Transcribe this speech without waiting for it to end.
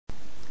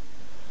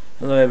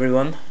Hello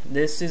everyone.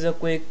 This is a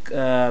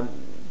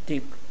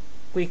t-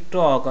 quick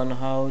talk on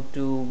how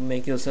to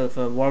make yourself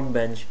a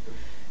workbench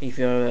if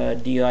you're a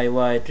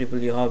DIY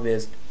triple E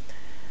hobbyist.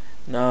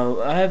 Now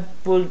I have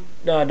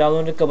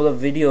downloaded a couple of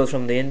videos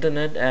from the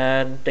internet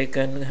and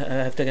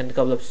have taken a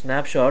couple of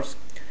snapshots.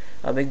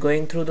 I'll be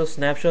going through those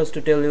snapshots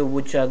to tell you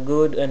which are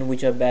good and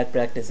which are bad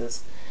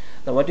practices.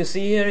 Now what you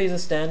see here is a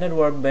standard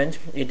workbench.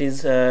 It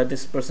is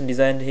this person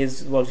designed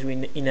his works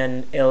in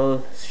an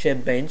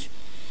L-shaped bench.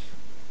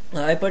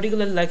 I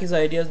particularly like his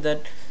ideas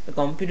that the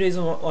computer is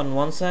on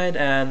one side,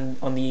 and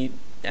on the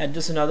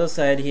adjacent other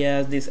side he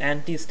has this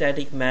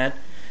anti-static mat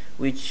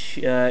which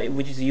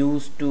is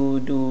used to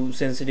do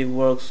sensitive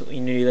works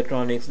in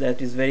electronics.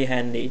 That is very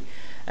handy,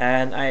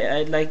 and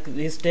I like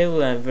his table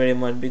lamp very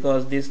much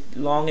because this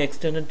long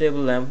extended table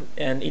lamp,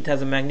 and it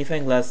has a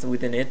magnifying glass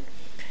within it.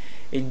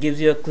 It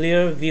gives you a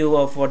clear view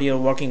of what you're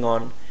working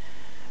on,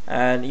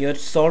 and your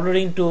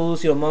soldering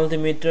tools, your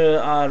multimeter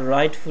are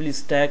rightfully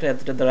stacked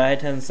at the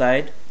right hand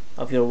side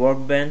of your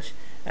workbench,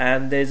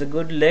 and there is a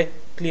good leg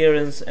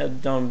clearance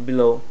down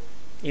below.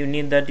 You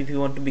need that if you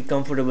want to be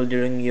comfortable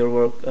during your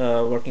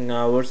working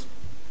hours.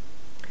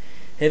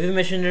 Heavy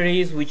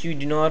machineries which you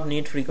do not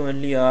need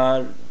frequently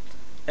are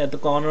at the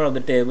corner of the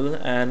table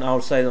and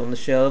outside on the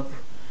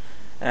shelf,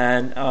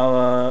 and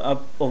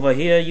up over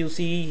here you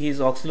see his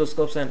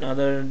oscilloscopes and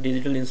other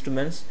digital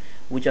instruments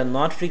which are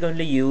not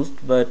frequently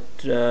used, but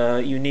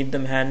you need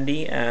them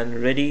handy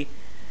and ready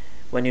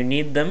when you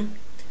need them.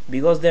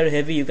 Because they're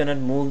heavy, you cannot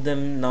move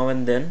them now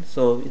and then,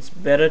 so it's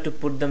better to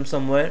put them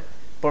somewhere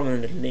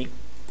permanently.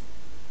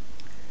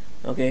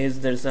 Okay,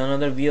 there's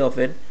another view of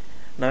it.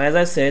 Now, as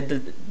I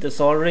said, the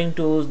soldering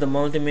tools, the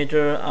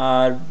multimeter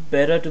are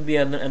better to be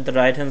at the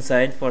right hand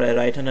side for a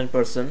right-handed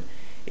person.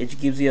 It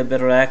gives you a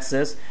better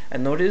access.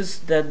 And notice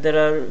that there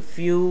are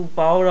few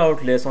power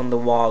outlets on the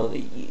wall.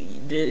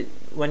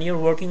 When you're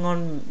working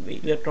on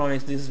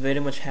electronics, this is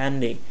very much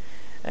handy,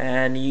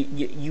 and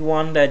you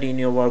want that in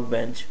your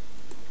workbench.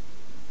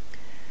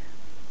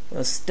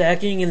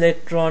 Stacking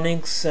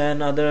electronics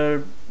and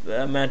other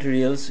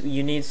materials,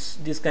 you need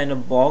this kind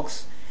of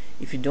box.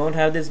 If you don't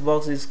have this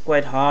box, it's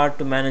quite hard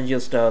to manage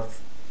your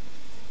stuff.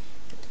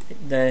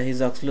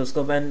 His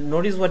oscilloscope, and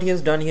notice what he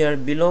has done here.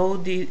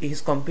 Below his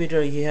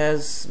computer he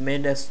has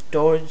made a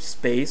storage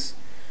space,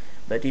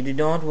 but he did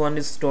not want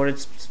this storage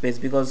space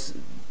because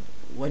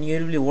when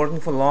you'll be working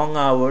for long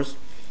hours,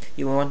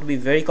 you want to be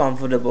very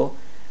comfortable,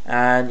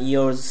 and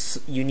you'll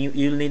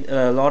need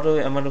a lot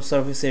of amount of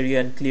surface area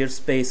and clear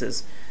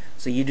spaces.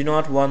 So you do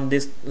not want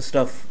this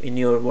stuff in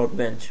your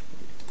workbench.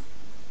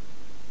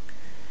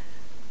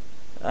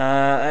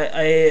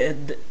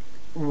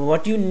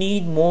 What you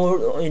need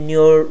more in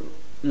your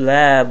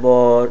lab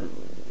or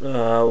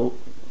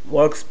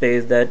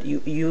workspace, that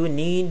you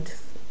need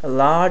a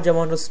large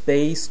amount of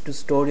space to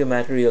store your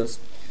materials.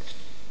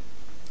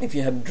 If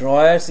you have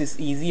drawers, it's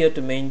easier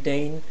to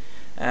maintain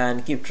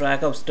and keep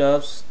track of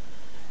stuffs.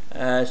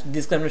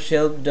 This kind of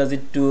shelf does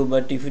it too,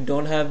 but if you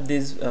don't have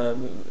this,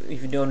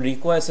 if you don't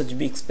require such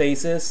big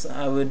spaces,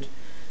 I would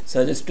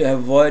suggest to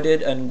avoid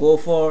it and go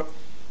for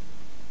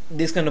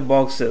this kind of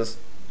boxes.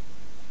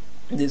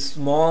 These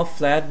small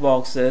flat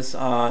boxes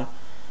are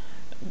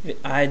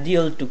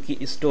ideal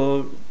to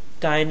store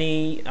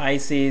tiny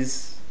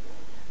ICs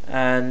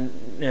and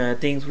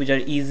things which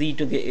are easy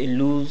to get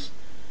loose.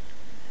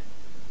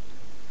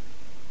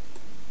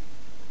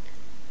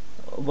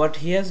 What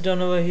he has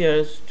done over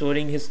here,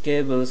 storing his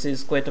cables,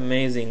 is quite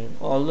amazing.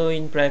 Although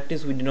in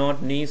practice we do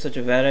not need such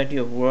a variety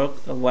of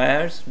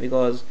wires,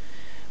 because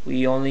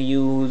we only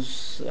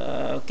use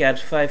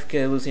Cat5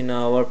 cables in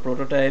our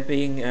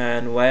prototyping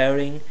and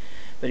wiring.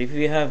 But if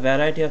you have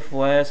variety of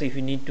wires, if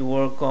you need to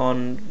work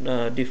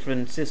on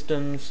different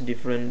systems,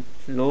 different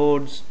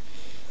loads,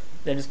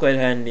 that is quite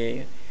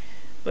handy,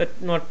 but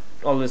not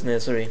always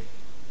necessary.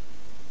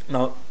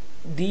 Now,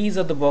 these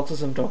are the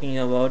boxes I'm talking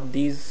about.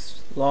 These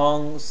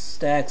long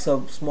stacks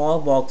of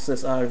small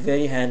boxes are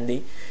very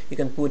handy. You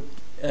can put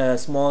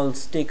small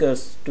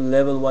stickers to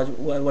label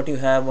what you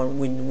have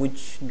in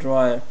which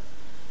drawer.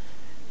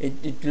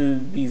 It will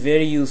be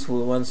very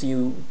useful once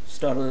you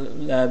start a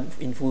lab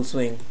in full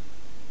swing.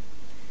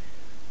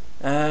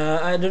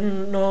 I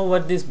don't know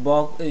what this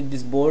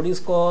board is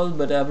called,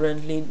 but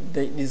apparently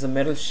it is a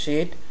metal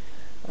sheet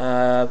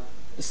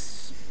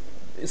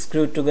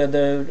screwed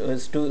together,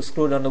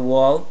 screwed on the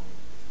wall.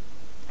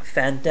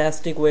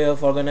 Fantastic way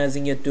of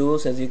organizing your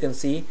tools. As you can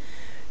see,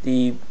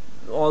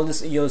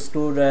 your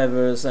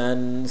screwdrivers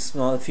and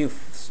few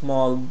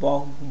small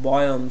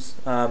boyums,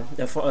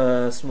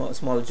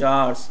 small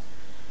jars,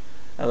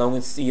 along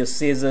with your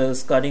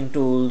scissors, cutting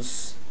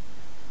tools,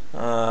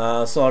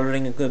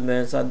 soldering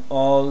equipments, are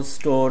all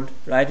stored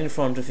right in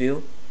front of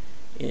you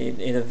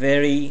in a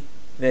very,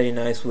 very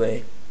nice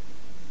way.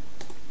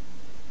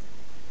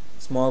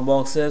 Small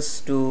boxes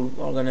to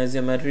organize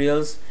your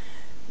materials,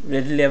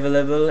 readily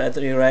available at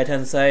your right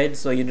hand side,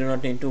 so you do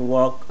not need to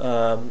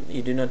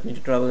you do not need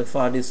to travel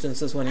far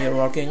distances when you're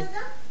working.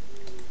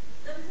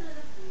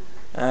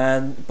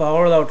 And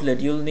power outlet,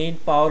 you'll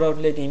need power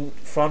outlet in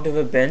front of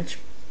a bench.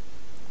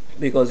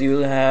 because you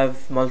will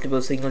have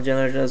multiple signal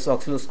generators,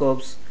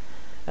 oscilloscopes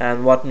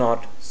and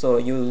whatnot, so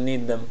you will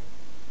need them.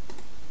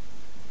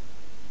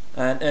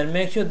 And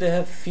make sure they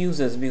have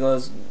fuses,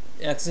 because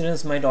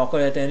accidents might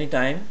occur at any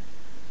time.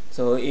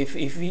 So if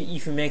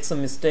you make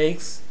some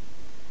mistakes,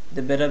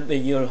 the better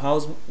your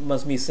house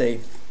must be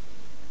safe.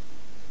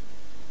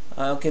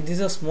 Okay, this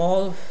is a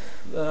small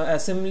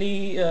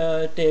assembly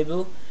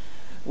table.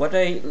 What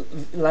I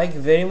like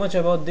very much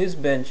about this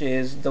bench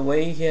is the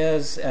way he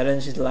has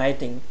arranged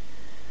lighting.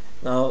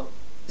 Now,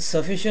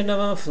 sufficient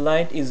amount of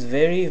light is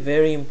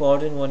very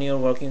important when you're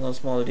working on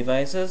small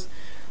devices.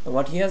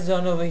 What he has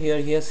done over here,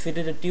 he has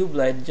fitted a tube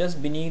light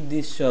just beneath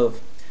this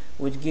shelf,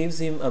 which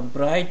gives him a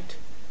bright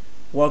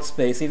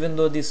workspace, even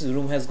though this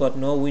room has got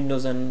no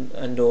windows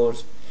and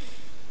doors.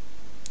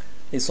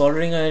 His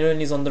soldering iron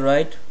is on the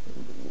right,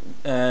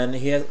 and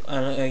he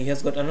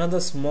has got another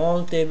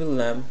small table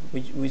lamp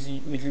which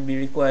will be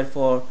required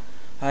for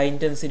high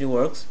intensity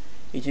works,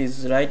 which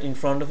is right in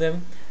front of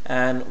him.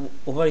 And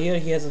over here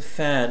he has a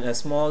fan, a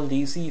small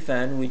DC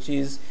fan, which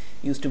is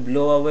used to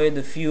blow away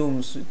the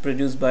fumes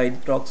produced by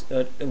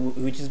the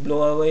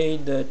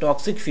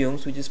toxic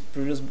fumes which is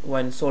produced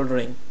when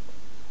soldering.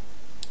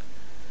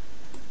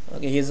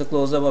 Okay, here's a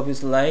close-up of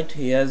his light.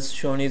 He has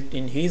shown it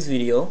in his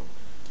video.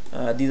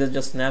 These are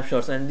just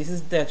snapshots, and this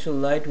is the actual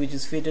light which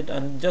is fitted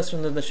just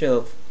under the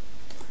shelf.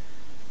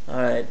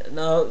 Alright,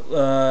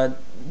 now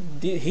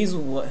his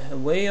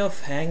way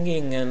of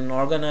hanging and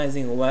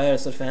organizing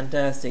wires are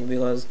fantastic,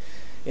 because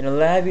in a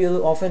lab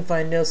you'll often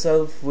find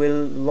yourself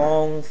with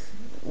long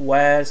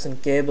wires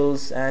and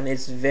cables, and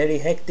it's very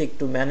hectic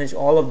to manage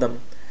all of them.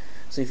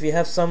 So if you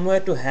have somewhere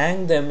to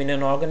hang them in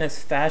an organized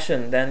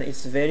fashion, then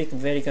it's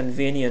very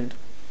convenient.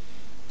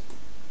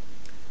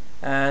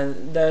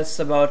 And that's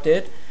about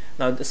it.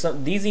 Now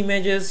these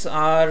images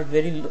are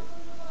very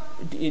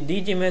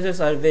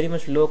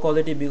much low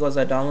quality because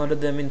I downloaded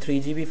them in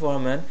 3GB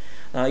format.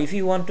 If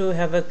you want to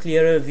have a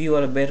clearer view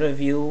or a better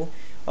view,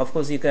 of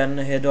course you can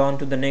head on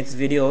to the next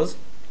videos,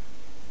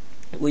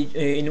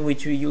 in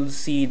which you'll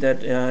see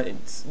that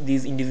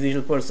these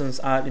individual persons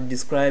are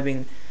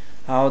describing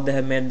how they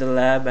have made the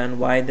lab and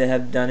why they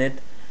have done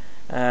it.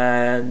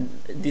 And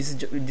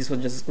this was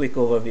just a quick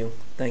overview.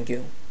 Thank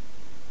you.